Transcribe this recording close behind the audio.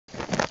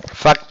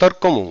Factor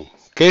común.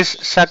 ¿Qué es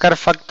sacar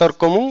factor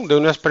común de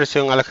una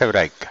expresión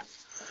algebraica?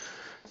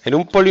 En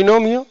un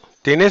polinomio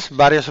tienes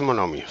varios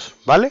monomios,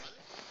 ¿vale?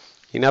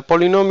 In a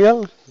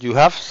polynomial you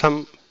have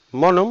some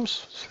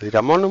monoms, se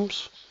dirá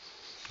monoms,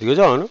 digo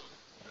yo, ¿no?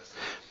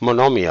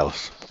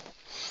 Monomials.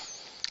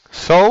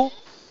 So,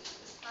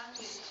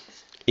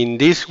 in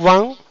this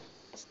one,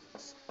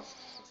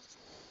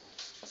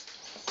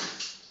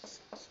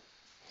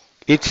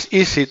 it's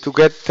easy to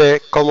get the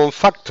common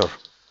factor,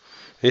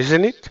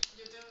 isn't it?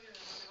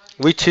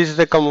 Which is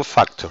the common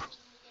factor?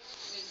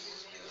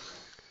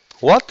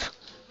 What?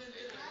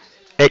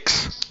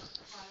 X.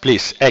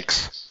 Please,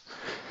 X.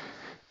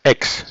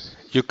 X.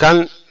 You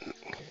can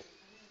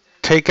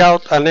take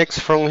out an X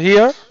from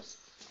here,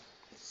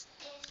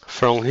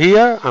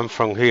 and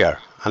from here.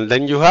 And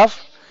then you have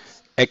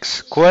X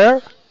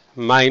squared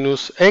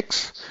minus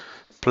X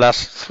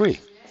plus 3.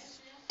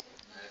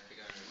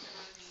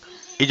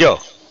 Y yo,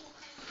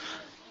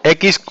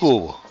 X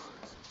cubo.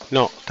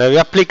 No, te voy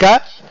a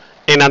explicar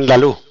en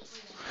andaluz.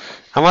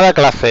 Vamos a dar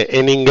clase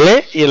en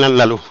inglés y en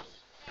andaluz.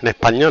 En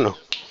español no.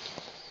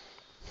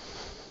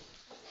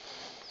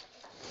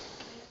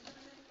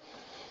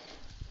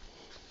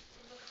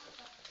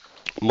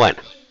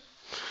 Bueno.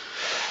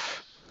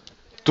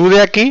 Tú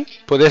de aquí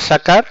puedes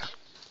sacar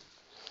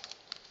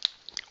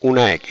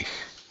una X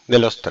de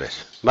los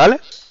tres, ¿vale?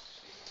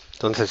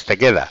 Entonces te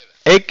queda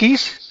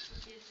X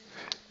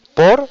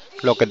por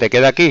lo que te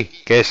queda aquí,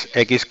 que es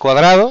X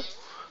cuadrado,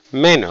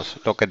 menos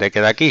lo que te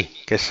queda aquí,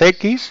 que es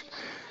X,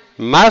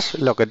 más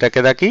lo que te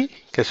queda aquí,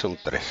 que es un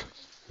 3,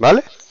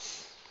 ¿vale?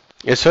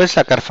 Eso es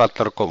sacar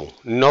factor común.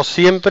 No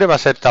siempre va a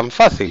ser tan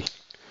fácil.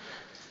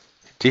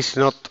 It is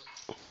not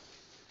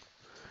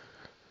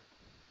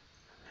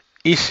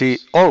easy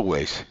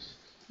always,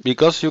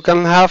 because you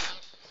can have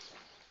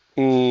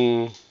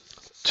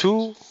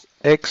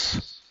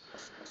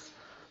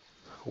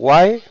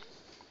 2xy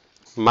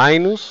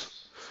minus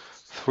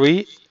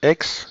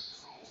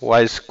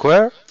 3xy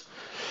squared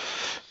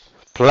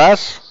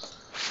plus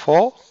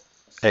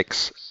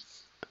 4xy.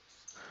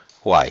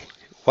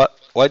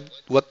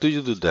 What do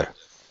you do there?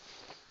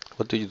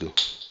 What do you do?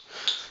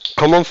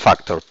 Common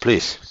factor,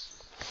 please.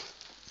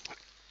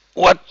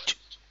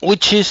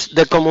 Which is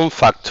the common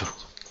factor?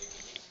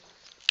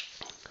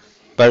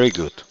 Very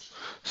good.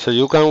 So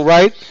you can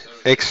write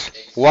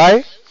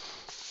xy.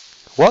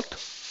 What?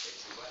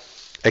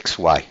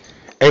 xy.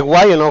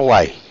 xy and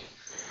y.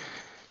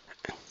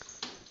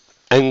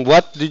 And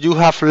what do you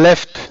have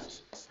left?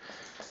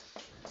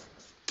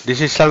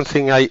 This is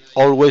something I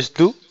always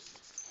do.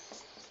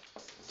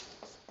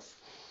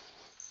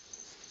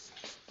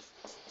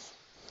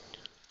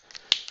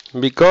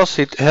 Because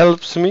it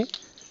helps me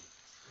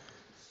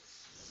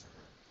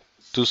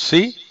to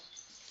see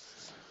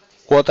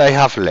what I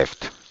have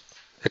left.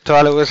 Esto es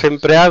algo que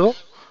siempre hago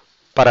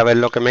para ver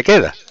lo que me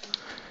queda.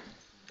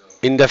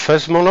 In the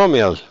first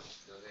monomial,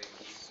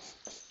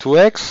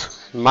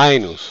 2x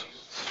minus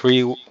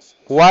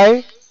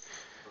 3y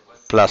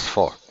plus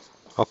 4.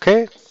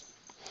 Okay?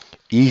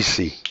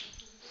 Easy.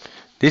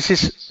 This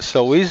is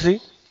so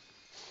easy,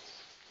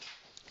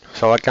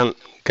 so I can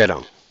get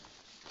on.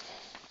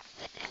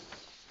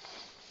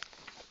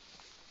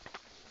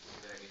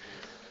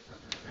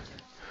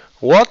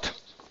 What?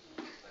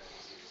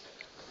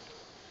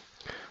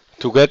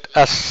 To get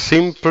a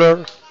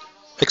simpler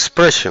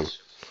expression.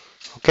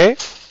 Okay?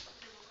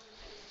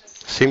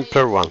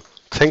 Simpler one.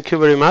 Thank you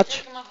very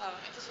much.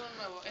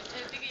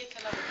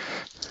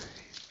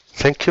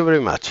 Thank you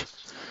very much.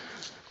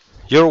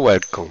 You're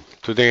welcome.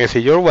 Tú tienes que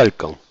decir you're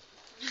welcome.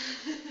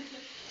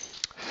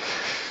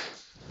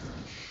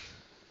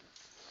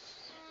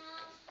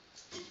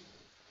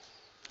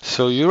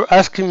 So you're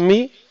asking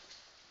me,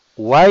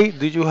 why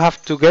do you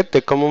have to get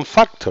the common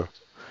factor?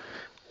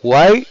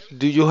 Why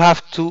do you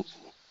have to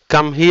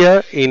come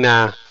here in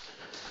a,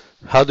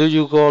 how do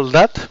you call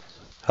that?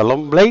 A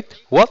long blade?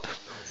 What?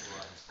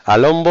 A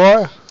long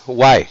board?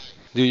 Why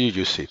do you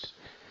use it?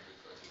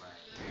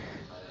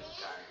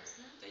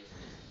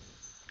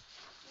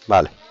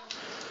 Vale.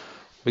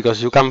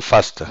 Because you come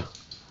faster.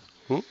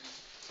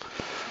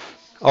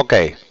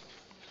 Okay.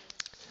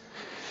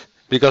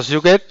 Because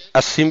you get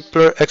a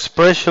simpler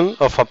expression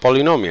of a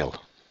polynomial.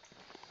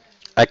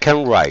 I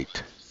can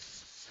write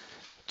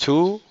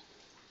 2x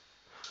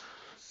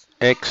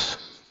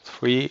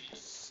 3.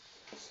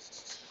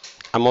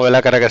 Vamos a ver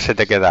la cara que se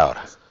te queda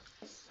ahora.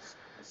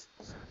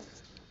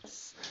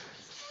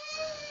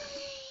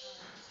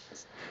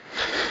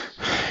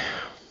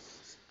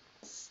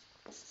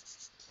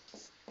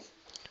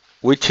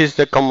 Which is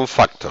the common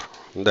factor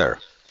there?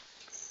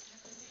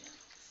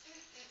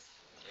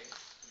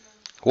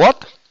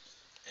 What?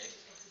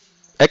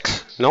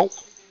 X? No.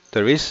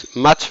 There is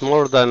much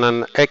more than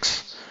an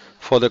x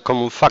for the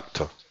common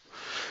factor.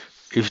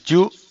 If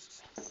you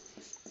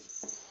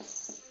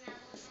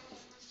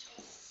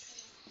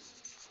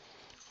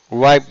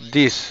write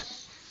this,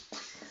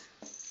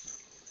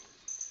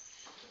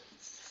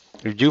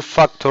 if you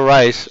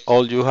factorize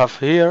all you have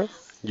here,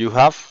 you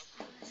have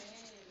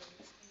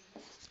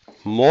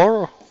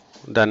more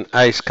than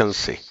eyes can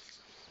see.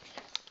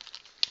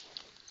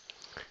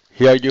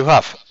 Here you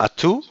have a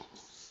 2.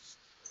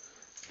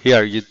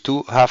 Here you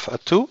do have a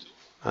 2.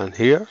 And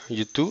here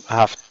you do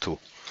have 2.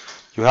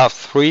 You have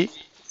 3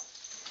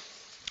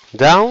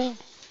 down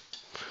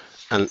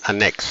and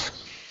an x.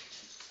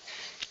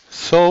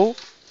 So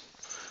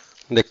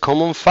the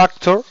common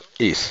factor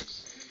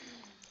is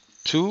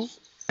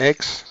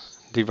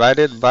 2x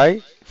divided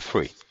by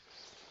 3.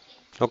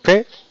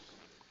 Okay?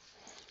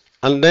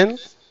 And then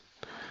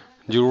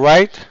you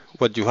write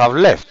what you have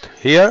left.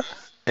 Here,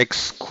 x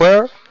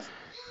squared.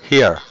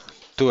 Here,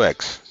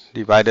 2x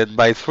divided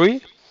by 3.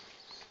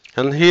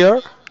 And here,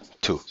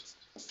 2.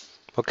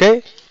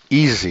 Okay?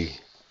 Easy.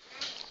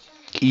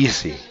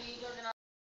 Easy.